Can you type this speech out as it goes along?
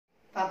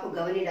பாப்பு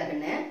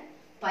கவனிடகன்னு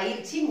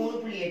பயிற்சி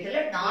 3.8ல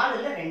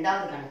 4ல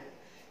இரண்டாவது கணக்கு.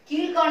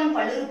 கீழ்காணும்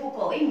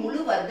பல்லுறுப்புக்கோவை முழு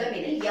வர்க்கம்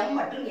எனில் m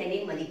மற்றும் n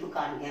இன் மதிப்பு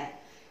காண்க.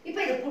 இப்ப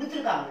இது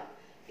கொடுத்திருக்காங்க.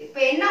 இப்ப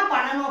என்ன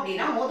பண்ணணும்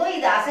அப்படின்னா முதல்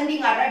இது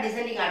அசெண்டிங் ஆர்டரா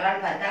டிசெண்டிங்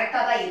ஆர்டரான்னு பாரு. கரெக்டா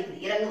தான்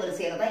இருக்குது, இறங்கு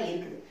வரிசையில தான்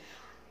இருக்குது.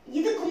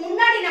 இதுக்கு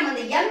முன்னாடி நம்ம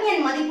இந்த mn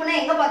மதிப்புனா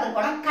எங்க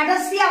பார்த்திருக்கோம்னா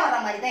கடைசியா வர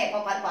மாதிரி தான்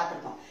எப்ப பாரு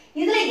பார்த்திருக்கோம்.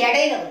 இதுல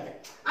இடையில வருது.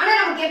 ஆனா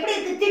நமக்கு எப்படி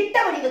இருக்கு, திட்ட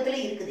வடிவத்துல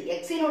இருக்குது.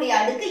 எக்ஸினுடைய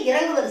அடுக்கு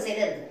இறங்கு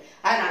வரிசையில இருக்குது.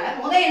 அதனால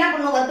முதல் என்ன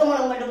பண்ணுவோம்,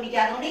 வர்க்கமூலம் கண்டுபிடிக்க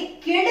அதனுடைய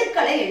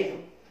கெழுக்களை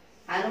எழுதும்.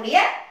 அதனுடைய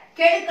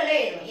கெழுக்களை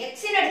எழுதும்.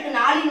 எக்ஸின் அடுக்கு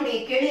 4னுடைய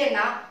கெழு என்ன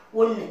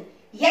 1,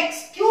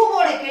 எக்ஸ்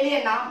கியூபோட கெழு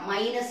என்ன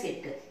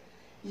 -8,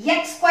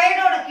 எக்ஸ்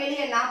ஸ்கொயர்டோட கெழு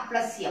என்ன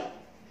 +m,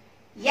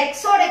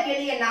 எக்ஸோட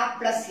கெழு என்ன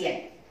 +n.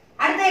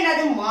 அடுத்து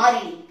என்னது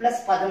மாறிலி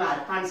 +16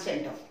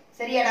 கான்ஸ்டன்ட்.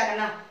 சரியாடா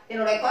கண்ணா,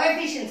 என்னோட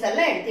கோஎஃபிஷியன்ட்ஸ்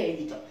எல்லாம் எடுத்து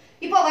எழுதிட்டோம்.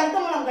 இப்போ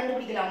வர்க்கமூலம்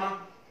கண்டுபிடிக்கலாமா?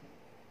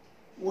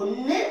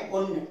 1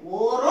 1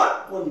 ஓரோன்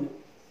 1.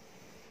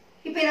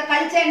 இப்போ இத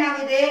கழிச்சா என்ன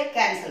ஆகுது,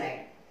 கேன்சல்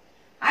ஆயிடும்.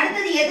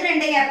 அடுத்தது எது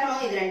ரெண்டையும்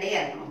இறக்கணும், இது ரெண்டையும்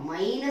இறக்கணும்.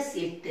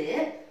 -8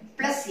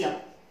 +m.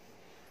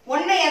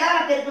 1 எதால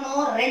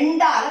பெருக்கணும்,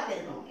 2ஆல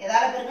பெருக்கணும்.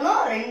 எதால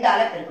பெருக்கணும்,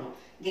 2ஆல பெருக்கணும்.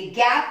 இங்க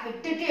கேப்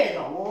விட்டுட்டு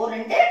எழுதுறோம். O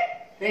 2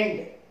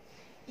 2.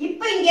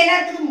 இப்போ இங்க என்ன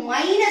இருக்குது,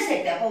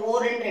 -8. அப்ப O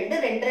 2 2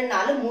 2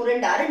 4 3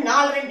 2 6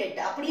 4 2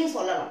 8 அப்படியும்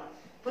சொல்லலாம்.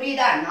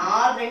 புரியுதா?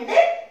 4 2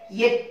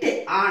 8.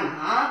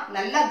 ஆனா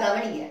நல்லா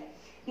கவனிங்க,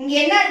 இங்க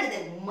என்ன இருக்குது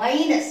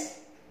மைனஸ்.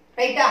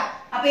 ரைட்டா?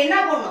 அப்ப என்ன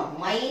பண்ணணும்,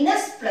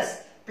 minus plus,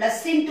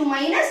 plus into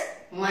minus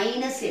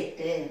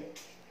 -8.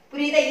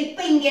 புரியுதா? இப்ப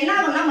இங்க என்ன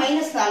ஆகும்னா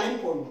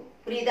 -4ன்னு போடணும்.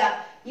 புரியுதா?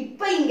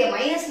 இப்ப இங்க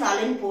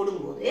 -4ன்னு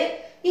போடும்போது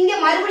இங்க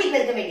மறுபடியும்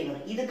பெருக்க வேண்டி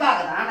வரும். இதுக்காக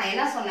தான் நான்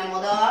என்ன சொன்னேன்,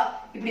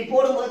 இப்படி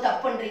போடும்போது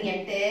தப்பு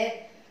பண்றீங்கன்ட்டு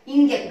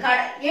இங்க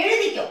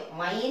எழுதிக்கோ.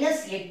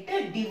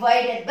 -8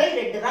 டிவைடட் பை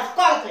 2 ரஃப்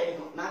காலத்துல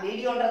எழுதணும். நான்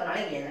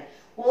வீடியோன்றதுனால இங்க எழுதுறேன்.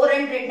 O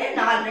 2 2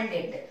 4 2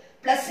 8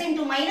 plus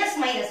into minus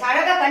minus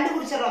அழகா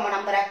கண்டுபிடிச்சிடறோம்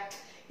நம்பரை.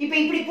 இப்ப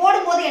இப்படி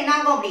போடும்போது என்ன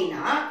ஆகும்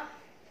அப்படின்னா,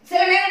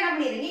 சில நேரம் என்ன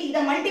பண்ணிடுறீங்க, இதை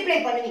மல்டிப்ளை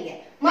பண்ணுவீங்க,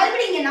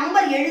 மறுபடியும் இங்க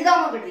நம்பர்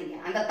எழுதாம விடுறீங்க.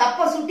 அந்த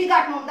தப்பை சுட்டி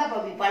காட்டணும் தான்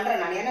இப்ப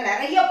பண்றேன் நான். ஏன்னா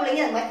நிறைய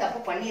பிள்ளைங்க அது மாதிரி தப்பு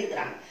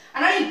பண்ணிருக்கிறாங்க.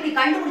 அதனால இப்படி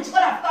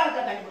கண்டுபிடிச்சுக்கோ, ரஃப்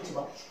காலத்துல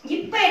கண்டுபிடிச்சுக்கோ.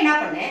 இப்ப என்ன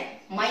பண்ணேன்,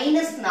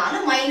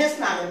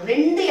 -4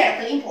 ரெண்டு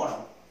இடத்துலயும்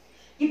போடணும்.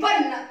 இப்ப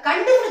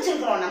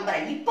கண்டுபிடிச்சிருக்கிறோம் நம்பரை.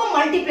 இப்ப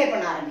மல்டிப்ளை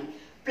பண்ண ஆரம்பி.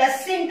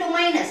 Plus into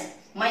minus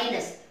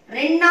minus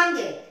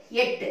 2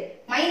 8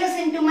 minus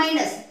into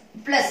minus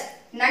plus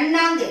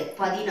 9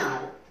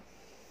 16.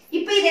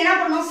 இப்ப இது என்ன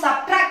பண்ணணும்,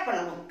 சப்ட்ராக்ட்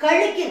பண்ணணும்,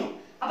 கழிக்கணும்.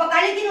 அப்ப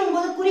கழிக்கணும்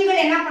போது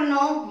குறிகள் என்ன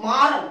பண்ணணும்,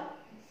 மாறும்.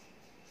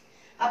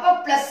 அப்ப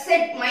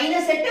 +8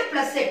 -8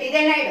 +8 இது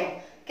என்ன ஆயிடும்,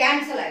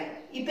 கேன்சல் ஆயிடும்.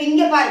 இப்ப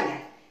இங்க பாருங்க,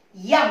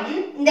 m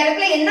இந்த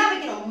இடத்துல என்ன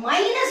வைக்கணும்,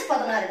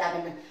 -16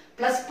 டாகன்னு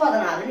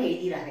 +16ன்னு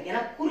எழுதிறாரு.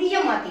 ஏன்னா குறிய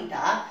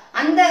மாத்திட்டா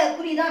அந்த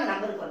குறி தான் அந்த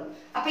நம்பருக்கு வரும்.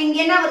 அப்ப இங்க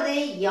என்ன வருது,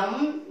 m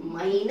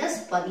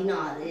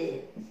 -16.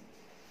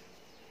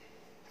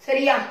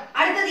 சரியா?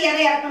 அடுத்தது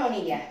எதை இறக்கணும்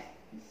நீங்க,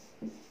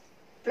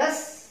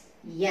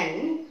 +n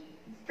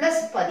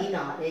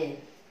 +16.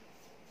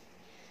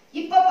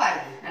 இப்ப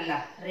பாருங்க நல்லா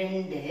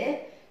 2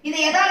 இதை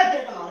எதால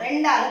பெருக்கணும்,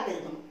 2ஆல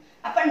பெருக்கணும்.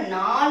 அப்ப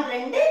 4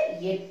 2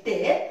 8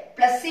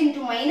 பிளஸ்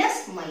இன்டு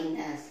மைனஸ்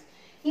மைனஸ்.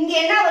 இங்க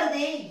என்ன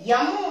வருது,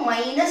 m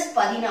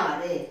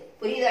 -16.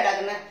 புரியுதாடா?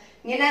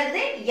 என்ன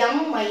வருது, m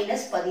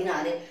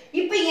 -16.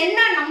 இப்ப என்ன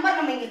நம்பர்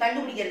நம்ம இங்க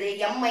கண்டுபிடிக்கிறது,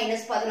 m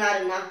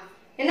 -16னா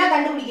என்ன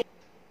கண்டுபிடிக்கிறது?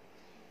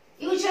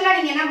 யூசுவலா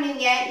நீங்க என்ன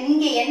பண்ணுவீங்க,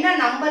 இங்க என்ன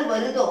நம்பர்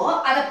வருதோ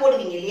அதை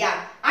போடுவீங்க இல்லையா?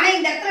 ஆனா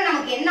இந்த இடத்துல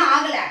நமக்கு என்ன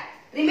ஆகல,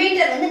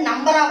 ரிமைண்டர் வந்து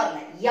நம்பரா வரல,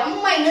 m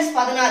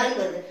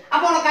 -16ன்னு வருது.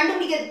 அப்ப உனக்கு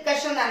கண்டுபிடிக்கிறது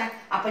கஷ்டம் தானே.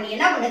 அப்ப நீ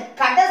என்ன பண்ணு,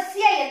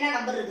 கடைசியா என்ன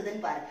நம்பர்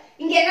இருக்குதுன்னு பாரு.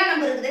 இங்க என்ன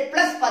நம்பர் இருக்குது,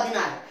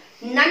 +16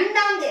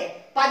 நன்னாங்க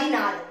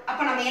 16.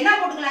 அப்ப நம்ம என்ன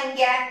போட்டுக்கலாம்,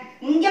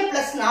 இங்க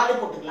 +4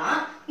 போட்டுக்கலாம்,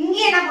 இங்க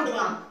என்ன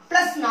போட்டுக்கலாம்,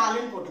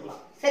 +4ன்னு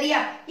போட்டுக்கலாம். சரியா?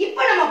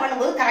 இப்ப நம்ம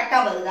பண்ணும்போது கரெக்டா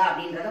வருதா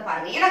அப்படின்றத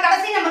பாருங்க. ஏன்னா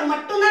கடைசி நம்பர்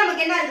மட்டும் தான்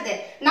நமக்கு என்ன இருக்குது,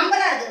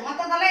 நம்பரா இருக்குது.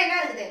 மத்ததெல்லாம் என்ன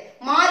இருக்குது,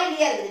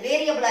 மாறிலியா இருக்குது,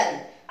 வேரியபிளா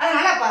இருக்குது.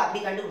 அதனால அப்ப அப்படி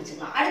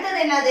கண்டுபிடிச்சுக்கலாம். அடுத்தது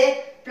என்னது,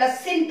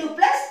 பிளஸ் இன்டு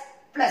பிளஸ்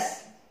பிளஸ்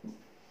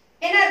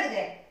என்ன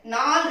இருக்குது,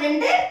 4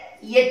 2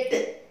 8.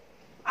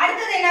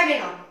 அடுத்தது என்ன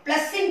வேணும்,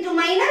 பிளஸ் இன்டு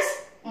மைனஸ்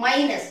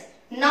மைனஸ்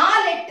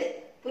 4 8.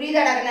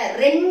 புரியுதாடா?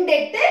 2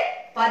 8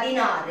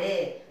 16.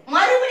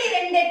 மறுபடியும்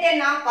 2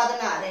 8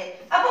 16.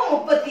 அப்ப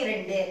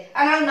 32.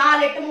 அதனால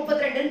 4 8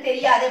 32ன்னு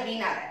தெரியாது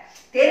அப்படின்னாரு.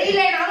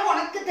 தெரியலனாலும்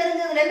உனக்கு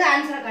தெரிஞ்சதுல இருந்து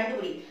ஆன்சரை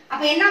கண்டுபிடி.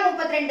 அப்ப என்ன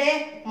 32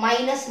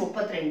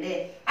 -32.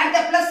 அடுத்த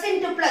பிளஸ்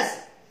இன்டு பிளஸ்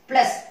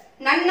பிளஸ்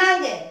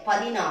நன்னாங்க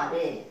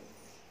 16.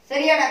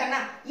 சரியாடா கண்ணா?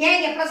 ஏன்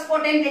இங்க பிளஸ்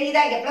போட்டேன்னு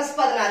தெரியுதா, இங்க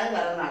 +16ன்னு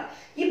வரதுனால.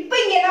 இப்ப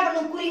இங்க என்ன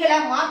பண்ணும், குறிகளா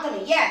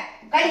மாத்தணும். ஏன்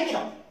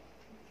கழிக்கணும்.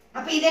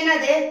 அப்ப இது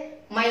என்னது,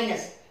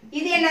 மைனஸ்,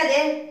 இது என்னது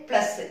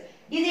பிளஸ்,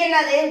 இது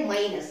என்னது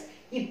மைனஸ்.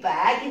 இப்ப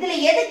இதுல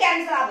எது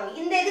கேன்சல் ஆகும்,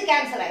 இந்த இது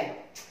கேன்சல்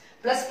ஆயிடும்.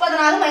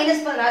 +16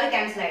 -16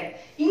 கேன்சல் ஆயிடும்.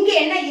 இங்க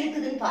என்ன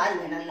இருக்குதுன்னு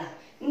பாருங்க நல்லா.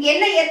 இங்க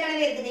என்ன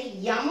ஏற்கனவே இருக்குது,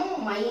 m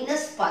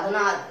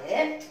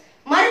 -16.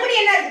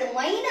 மறுபடியும் என்ன இருக்குது,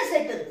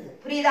 -8 இருக்குது.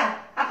 புரியுதா?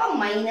 அப்ப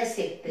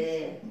 -8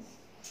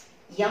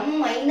 m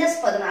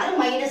 -16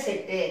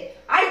 -8.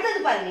 அடுத்தது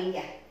பாருங்க,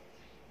 இங்க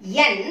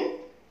n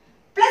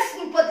பிளஸ்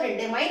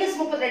 32 மைனஸ்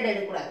 32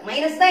 எடுக்கக்கூடாது.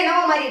 மைனஸ் தான்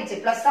என்னவா மாறிடுச்சு,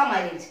 பிளஸ் தான்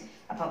மாறிடுச்சு.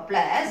 அப்ப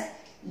பிளஸ்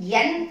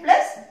n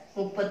பிளஸ்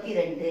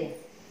 32.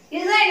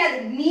 இதுதான் என்னது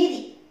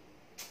மீதி.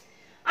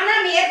 ஆனா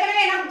நம்ம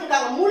ஏற்கனவே என்ன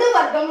கொடுத்துருக்காங்க, முழு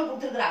வர்க்கம்னு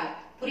கொடுத்துருக்காங்க.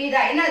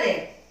 புரியுதா? என்னது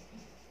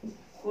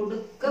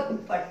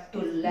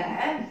கொடுக்கப்பட்டுள்ள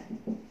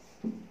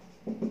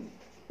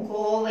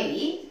கோவை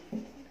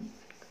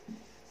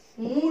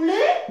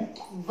முழு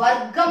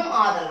வர்க்கம்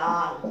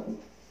ஆதலால்,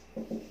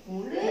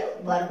 முழு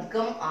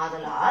வர்க்கம்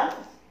ஆதலால்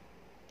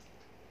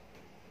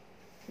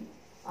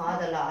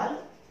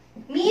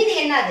மீதி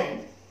என்னது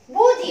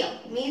பூஜ்ஜியம்.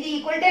 மீதி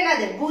ஈக்குவல் டு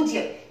என்னது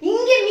பூஜ்ஜியம்.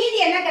 இங்க மீதி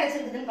என்ன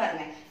கிடைச்சிருக்குதுன்னு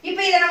பாருங்க. இப்ப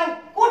இத நம்ம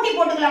கூட்டி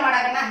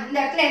போட்டுக்கலாமாடாங்கண்ணா? இந்த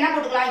இடத்துல என்ன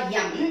போட்டுக்கலாம்,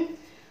 m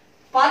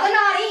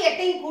 16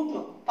 8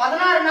 கூட்டணும்.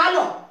 16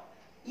 நாளும்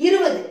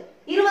 20,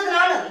 20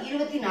 நாளும்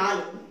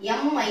 24,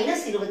 m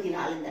மைனஸ்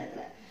 24 இந்த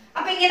இடத்துல.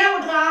 அப்ப இங்க என்ன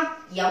போட்டுக்கலாம்,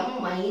 m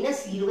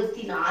minus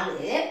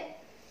 24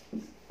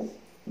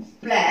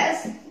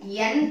 plus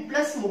n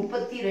plus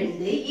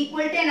 32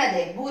 equal to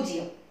என்னது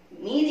பூஜ்ஜியம்.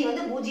 மீதி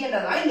வந்து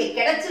பூஜ்ஜியம்ன்றதுனால இங்க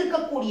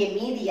கிடைச்சிருக்கக்கூடிய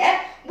மீதியை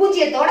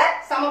பூஜ்ஜியத்தோட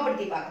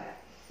சமப்படுத்தி பார்க்கிறேன்.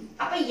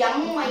 அப்ப m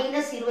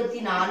மைனஸ்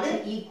 24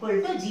 ஈக்குவல்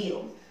டு 0.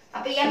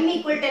 அப்ப m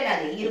ஈக்குவல் டு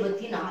என்னது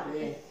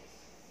 24.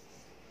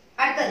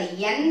 அடுத்தது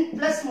n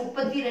plus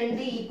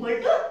 32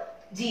 equal to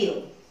 0.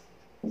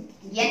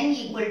 n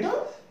equal to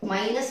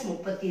minus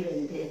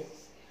 32.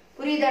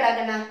 புரியுதாடா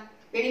கண்ணா?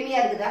 எளிமையா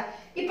இருக்குதா?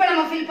 இப்ப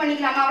நம்ம ஃபில்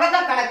பண்ணிக்கலாமா?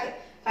 அவ்வளவுதான் கணக்கு.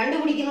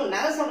 கண்டுபிடிக்கணும்.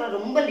 நான் சொல்றேன்,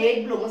 ரொம்ப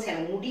லேட் ப்ளூமஸ்,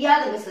 எனக்கு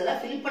முடியாத மிஸ், இதெல்லாம்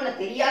ஃபில் பண்ண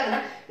தெரியாதுன்னா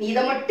நீ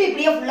இதை மட்டும்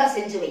இப்படியே ஃபுல்லா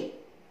செஞ்சு வை.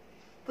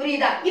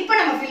 புரியுதா? இப்ப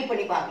நம்ம ஃபில்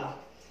பண்ணி பார்க்கலாம்.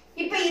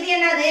 இப்ப இது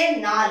என்னது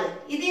 4,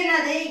 இது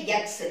என்னது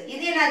x,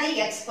 இது என்னது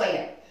x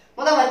ஸ்கொயர்.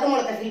 முதல்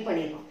வர்க்கமூலத்தை ஃபில்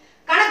பண்ணிடணும்.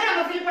 கணக்கு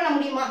நம்ம ஃபில் பண்ண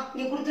முடியுமா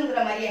இங்க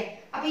கொடுத்துருக்கிற மாதிரியே?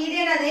 அப்ப இது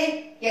என்னது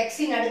x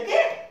இன் அடுக்கு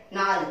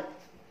 4,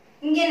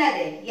 இங்க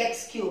என்னது x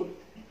cube,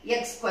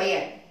 x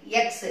square,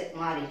 x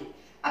மாறிலி.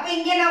 அப்ப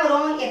இங்க என்ன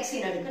வரும், x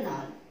இன் அடுக்கு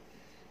 4.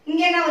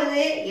 இங்க என்ன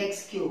வருது, x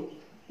கியூப்,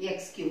 x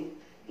கியூப்.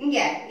 இங்க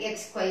x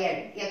ஸ்கொயர்,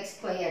 x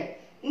ஸ்கொயர்.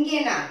 இங்க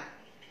என்ன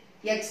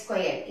x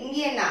ஸ்கொயர், இங்க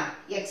என்ன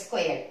x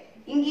ஸ்கொயர்,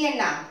 இங்க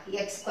என்ன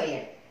x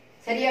ஸ்கொயர்.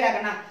 சரியாடா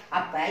கண்ணா?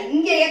 அப்ப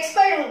இங்க x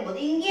ஸ்கொயர் வரும்போது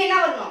இங்க என்ன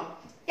வரணும்,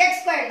 x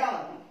ஸ்கொயர் தான்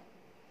வரணும்.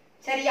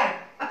 சரியா?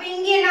 அப்ப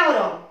இங்க என்ன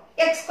வரும்,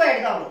 x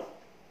ஸ்கொயர் தான் வரும்.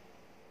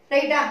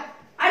 ரைட்டா?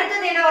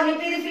 அடுத்தது என்ன வரும்,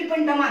 இப்ப இது ஃபில்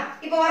பண்ணிட்டோமா?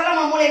 இப்ப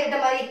வரலாமா மூளை விட்ட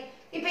மாதிரி?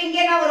 இப்ப இங்க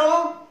என்ன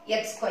வரும்,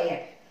 x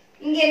ஸ்கொயர்.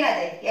 இங்க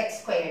என்னது x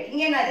ஸ்கொயர்,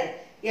 இங்க என்னது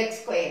x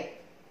ஸ்கொயர்.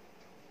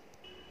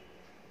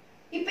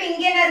 இப்ப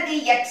இங்க என்ன இருக்கு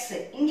x,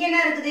 இங்க என்ன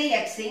இருக்குது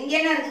x, இங்க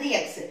என்ன இருக்குது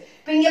x.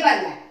 இப்ப இங்க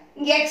பாருங்க,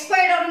 இங்க x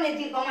ஸ்கொயரோட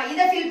நிறுத்திருக்கோமா?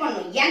 இத ஃபில்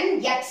பண்ணனும்.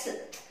 nx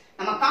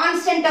நம்ம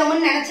கான்ஸ்டன்ட்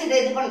டேர்ம்னு நினைச்சு இத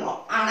இது பண்றோம்.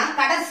 ஆனா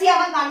கடைசியா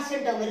தான்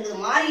கான்ஸ்டன்ட் டேர்ம் இருக்குது,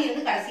 மாறி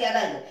இருந்து கடைசியா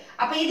தான் இருக்கு.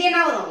 அப்ப இது என்ன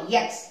வரும்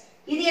x,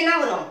 இது என்ன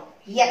வரும்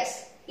x,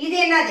 இது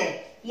என்னது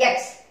x,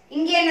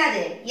 இங்க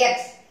என்னது x,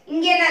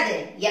 இங்க என்னது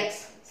x.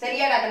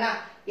 சரியாடாக்கனா?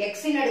 x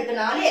இன் அடுக்கு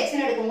 4, x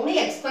இன் அடுக்கு 3,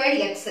 x ஸ்கொயர்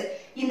x.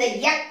 இந்த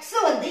x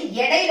வந்து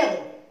இடையில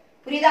வரும்.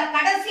 புரியுதா?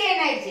 கடைசியா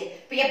என்ன ஆயிடுச்சு,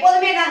 இப்ப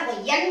எப்போதுமே என்ன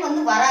இருக்கும், n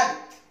வந்து வராது,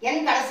 n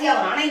கடைசியா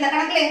வரும். ஆனா இந்த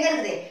கணக்குல எங்க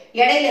இருக்குது,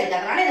 இடையில இருக்கு.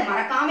 அதனால இதை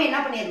மறக்காம என்ன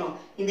பண்ணிடணும்,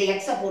 இந்த x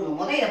போடணும்.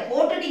 முதல்ல இதை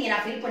போட்டுட்டு இங்க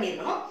நான் ஃபில்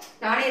பண்ணிருக்கணும்.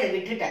 நானே இதை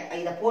விட்டுட்டேன்,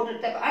 இதை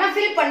போட்டுட்டு. ஆனா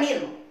ஃபில்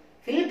பண்ணிடணும்.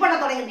 ஃபில் பண்ண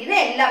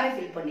தொடங்கிட்டீங்கன்னா எல்லாமே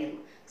ஃபில்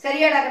பண்ணிடணும்.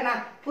 சரியாடா கண்ணா?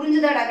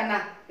 புரிஞ்சுதாடா கண்ணா?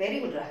 வெரி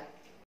குட்ரா.